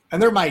better. And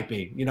there might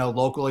be,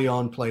 locally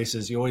owned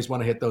places. You always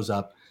want to hit those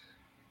up.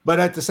 But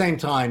at the same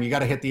time, you got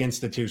to hit the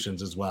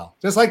institutions as well.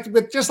 Just like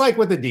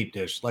with the deep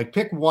dish, like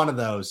pick one of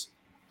those.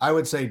 I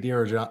would say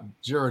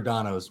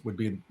Giordano's would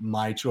be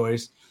my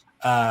choice.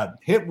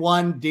 Hit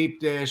one deep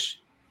dish,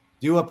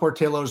 do a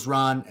Portillo's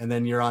run, and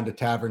then you're on to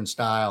tavern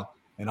style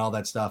and all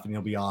that stuff, and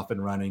you'll be off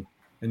and running,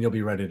 and you'll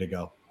be ready to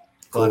go.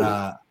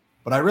 Cool.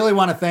 But I really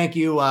want to thank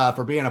you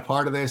for being a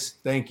part of this.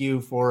 Thank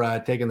you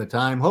for taking the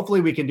time. Hopefully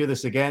we can do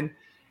this again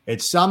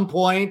at some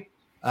point.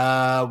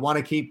 Want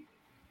to keep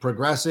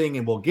progressing,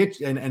 and we'll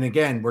get and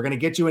again, we're going to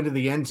get you into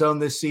the end zone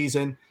this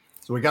season.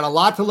 So we got a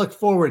lot to look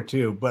forward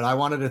to, but I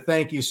wanted to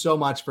thank you so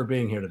much for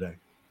being here today.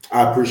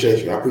 I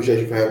appreciate you. I appreciate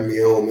you for having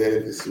me on, man.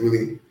 It's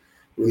really,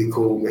 really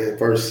cool, man.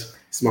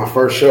 It's my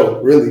first show,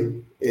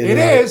 really. It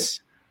is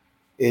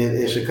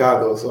in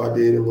Chicago. So I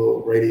did a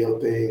little radio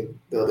thing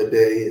the other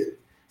day.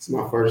 It's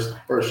my first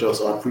show,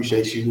 so I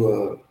appreciate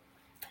you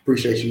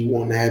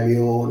wanting to have me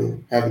on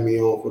and having me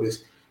on for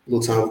this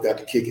little time we got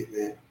to kick it,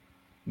 man.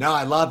 No,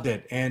 I loved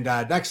it. And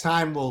next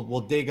time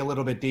we'll dig a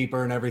little bit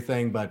deeper and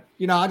everything. But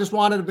I didn't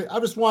want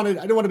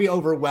to be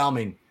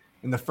overwhelming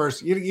in the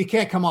first. You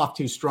can't come off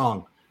too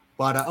strong.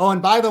 But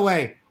and by the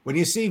way, when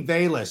you see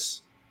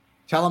Velas,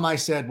 tell him I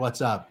said what's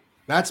up.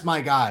 That's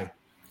my guy.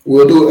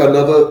 We'll do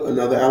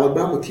another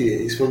Alabama kid.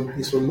 He's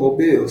from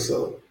Mobile,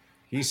 so.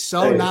 He's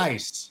so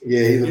nice.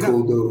 Yeah, he's a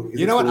cool dude.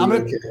 You know what? I'm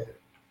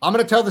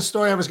gonna tell the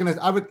story.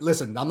 I would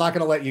listen. I'm not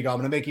gonna let you go. I'm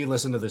gonna make you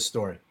listen to this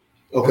story.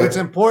 Okay. It's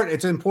important.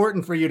 It's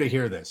important for you to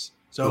hear this.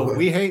 So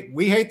we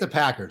hate the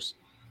Packers.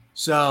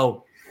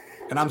 So,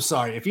 and I'm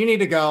sorry if you need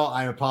to go.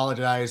 I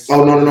apologize.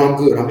 Oh no, I'm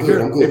good. I'm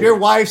good. If your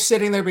wife's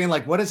sitting there being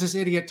like, "What is this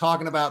idiot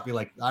talking about?" Be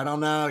like, "I don't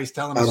know. He's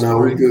telling me a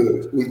story."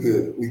 No, we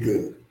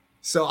good.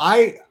 So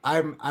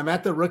I'm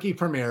at the rookie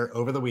premiere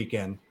over the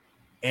weekend,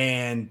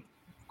 and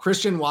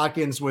Christian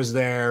Watkins was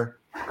there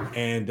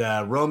and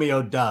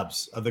Romeo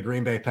Doubs of the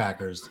Green Bay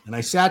Packers. And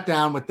I sat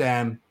down with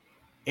them,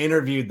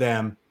 interviewed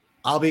them.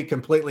 I'll be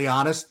completely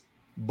honest.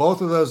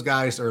 Both of those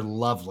guys are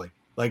lovely,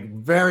 like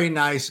very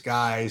nice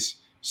guys,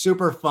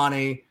 super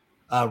funny.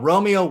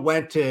 Romeo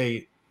went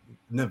to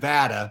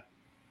Nevada.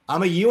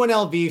 I'm a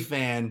UNLV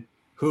fan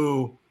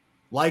who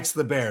likes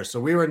the Bears. So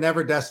we were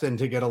never destined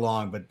to get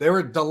along, but they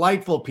were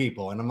delightful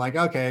people. And I'm like,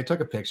 okay, I took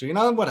a picture,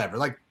 whatever.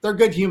 Like they're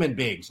good human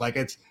beings. Like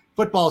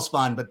football's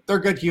fun, but they're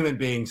good human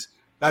beings.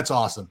 That's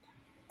awesome.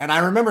 And I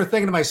remember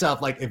thinking to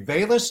myself, like, if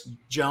Velus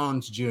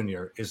Jones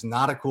Jr. is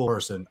not a cool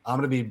person, I'm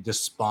going to be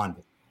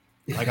despondent.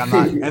 Like, I'm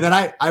not. And then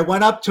I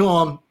went up to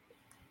him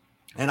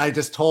and I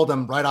just told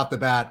him right off the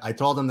bat, I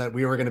told him that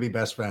we were going to be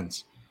best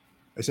friends.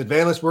 I said,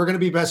 Velus, we're going to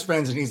be best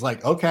friends. And he's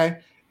like, okay.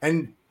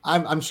 And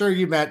I'm sure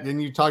you met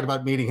and you talked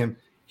about meeting him.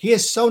 He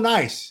is so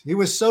nice. He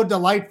was so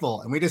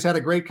delightful. And we just had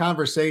a great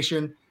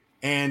conversation.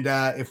 And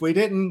if we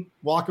didn't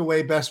walk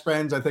away best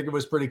friends, I think it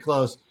was pretty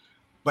close.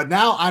 But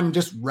now I'm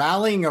just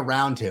rallying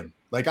around him.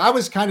 Like I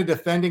was kind of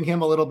defending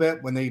him a little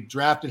bit when they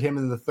drafted him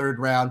in the third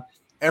round.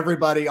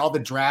 Everybody, all the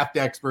draft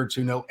experts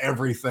who know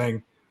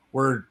everything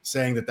were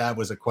saying that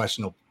was a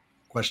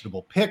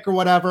questionable pick or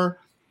whatever.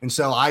 And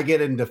so I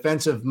get in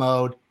defensive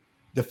mode,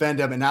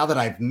 defend him. And now that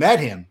I've met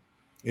him,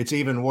 it's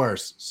even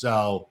worse.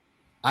 So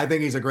I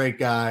think he's a great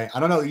guy. I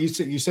don't know. You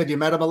said you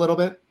met him a little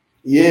bit?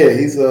 Yeah,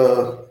 he's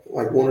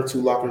like one or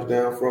two lockers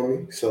down from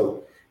me.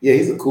 So yeah,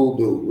 he's a cool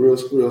dude,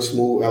 real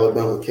smooth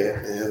Alabama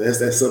cat, man. That's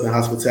that Southern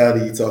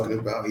hospitality you're talking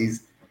about.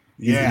 He's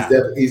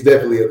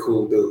definitely a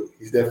cool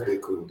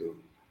dude.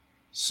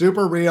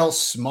 Super real,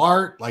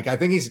 smart. Like I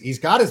think he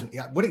got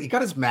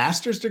his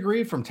master's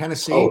degree from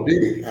Tennessee. Oh,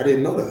 did he? I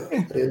didn't know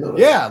that.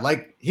 Yeah,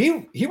 like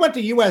he went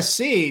to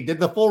USC,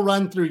 did the full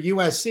run through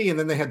USC, and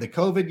then they had the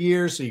COVID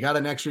year, so he got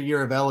an extra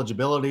year of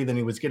eligibility. Then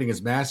he was getting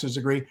his master's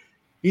degree.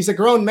 he's a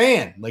grown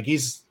man. Like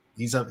he's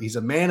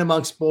a man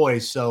amongst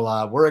boys.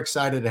 So we're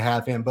excited to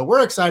have him, but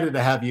we're excited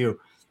to have you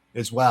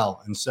as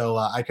well. And so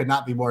I could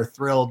not be more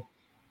thrilled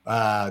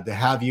to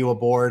have you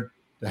aboard,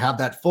 to have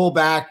that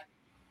fullback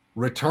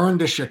return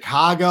to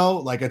Chicago.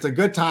 Like, it's a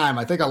good time.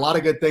 I think a lot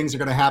of good things are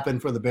going to happen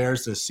for the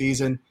Bears this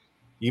season,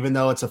 even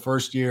though it's a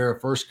first year, a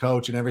first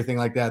coach and everything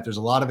like that. There's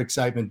a lot of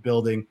excitement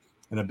building,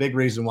 and a big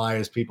reason why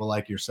is people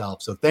like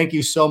yourself. So thank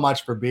you so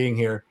much for being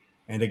here.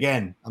 And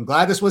again, I'm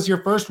glad this was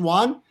your first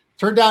one.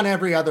 Turn down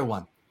every other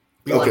one.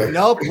 Be okay. Like,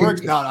 nope,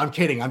 no, I'm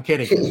kidding.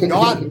 Go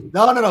out.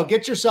 No.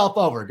 Get yourself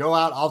over. Go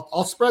out.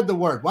 I'll spread the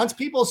word. Once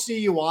people see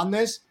you on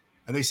this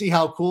and they see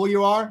how cool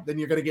you are, then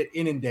you're going to get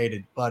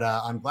inundated. But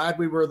I'm glad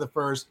we were the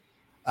first.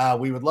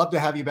 We would love to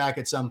have you back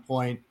at some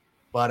point.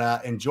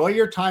 But enjoy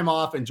your time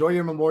off. Enjoy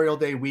your Memorial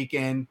Day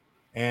weekend.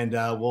 And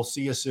we'll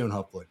see you soon,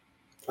 hopefully.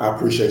 I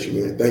appreciate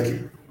you, man. Thank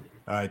you.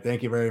 All right.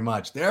 Thank you very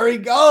much. There he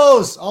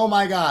goes. Oh,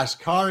 my gosh.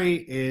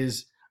 Khari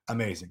is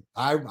amazing.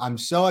 I'm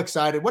so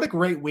excited. What a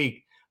great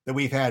week that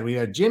we've had. We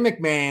had Jim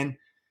McMahon.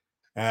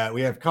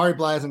 We have Khari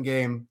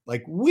Blasingame.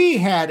 Like, we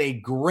had a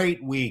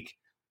great week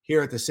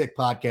here at the Sick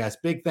Podcast.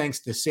 Big thanks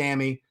to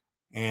Sammy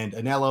and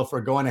Anello for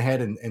going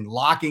ahead and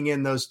locking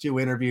in those two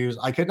interviews.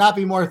 I could not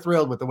be more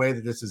thrilled with the way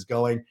that this is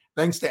going.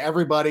 Thanks to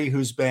everybody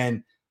who's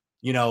been,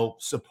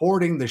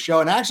 supporting the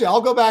show. And actually,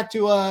 I'll go back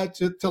to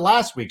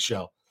last week's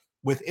show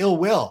with Ill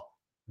Will.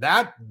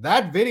 That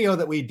video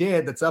that we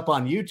did that's up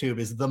on YouTube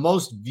is the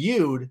most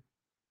viewed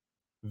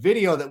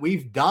video that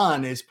we've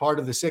done as part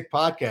of the Sick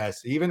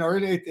Podcast,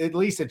 or at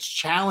least it's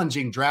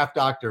challenging Draft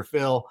Dr.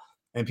 Phil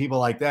and people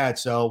like that.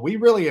 So we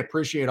really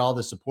appreciate all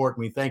the support,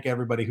 and we thank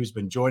everybody who's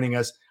been joining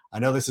us. I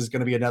know this is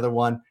going to be another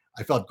one.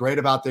 I felt great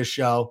about this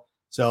show.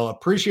 So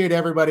appreciate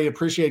everybody.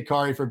 Appreciate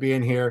Khari for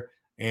being here.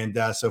 And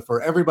so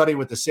for everybody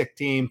with the Sick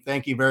team,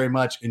 thank you very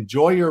much.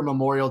 Enjoy your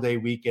Memorial Day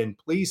weekend.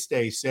 Please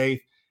stay safe,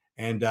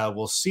 and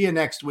we'll see you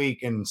next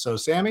week. And so,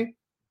 Sammy,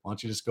 why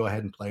don't you just go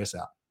ahead and play us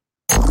out?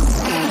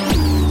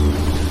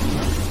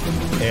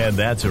 And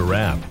that's a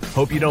wrap.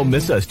 Hope you don't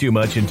miss us too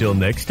much until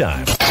next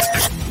time.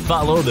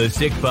 Follow the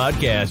Sick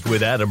Podcast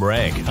with Adam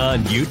Rank on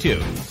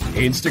YouTube,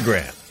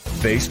 Instagram,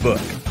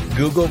 Facebook,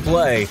 Google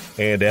Play,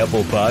 and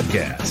Apple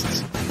Podcasts.